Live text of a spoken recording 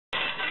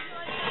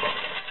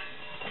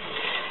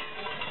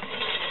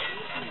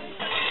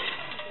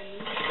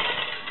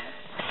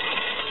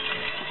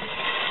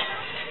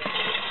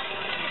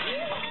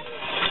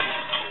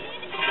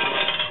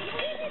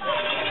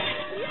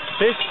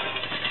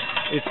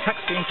is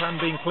Hakskeen Pan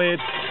being cleared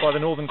by the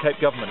Northern Cape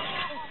Government.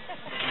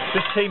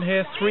 This team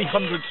here,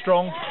 300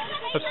 strong,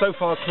 have so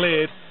far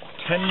cleared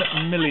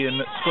 10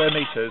 million square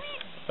metres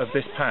of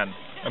this pan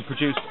and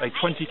produced a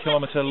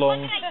 20-kilometre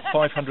long,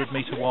 500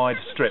 metre wide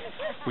strip,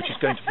 which is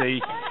going to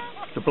be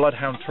the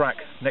Bloodhound track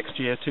next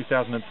year,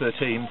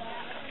 2013.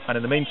 And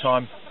in the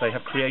meantime, they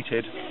have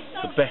created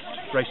the best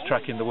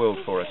racetrack in the world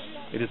for us.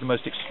 It is the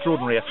most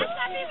extraordinary effort.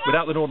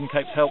 Without the Northern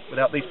Cape's help,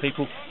 without these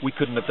people, we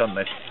couldn't have done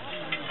this.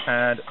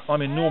 And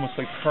I'm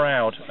enormously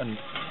proud and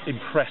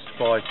impressed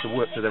by the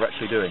work that they're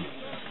actually doing.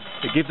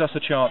 It gives us a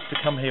chance to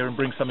come here and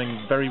bring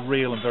something very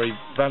real and very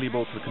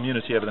valuable to the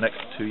community over the next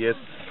 2 years,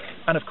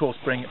 and of course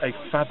bring a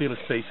fabulous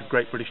piece of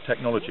great British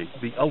technology,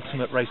 the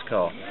ultimate race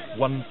car,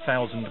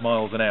 1,000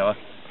 miles an hour,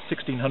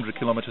 1,600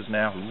 kilometres an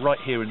hour, right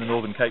here in the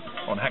Northern Cape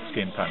on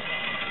Hakskeen Pan.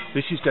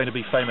 This is going to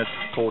be famous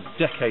for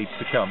decades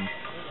to come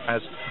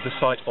as the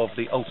site of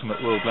the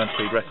ultimate world land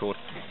speed record,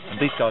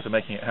 and these guys are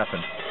making it happen.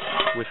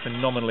 We're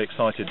phenomenally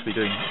excited to be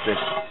doing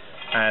this,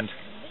 and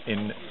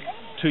in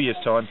 2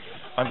 years' time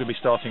I'm going to be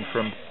starting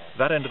from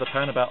that end of the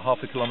pan about half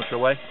a kilometre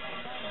away,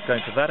 going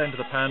to that end of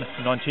the pan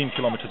 19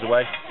 kilometres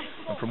away,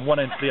 and from one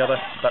end to the other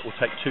that will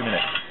take 2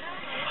 minutes.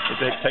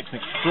 It takes an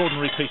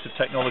extraordinary piece of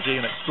technology,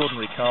 an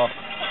extraordinary car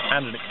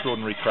and an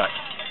extraordinary track.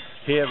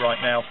 Here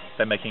right now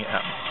they're making it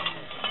happen.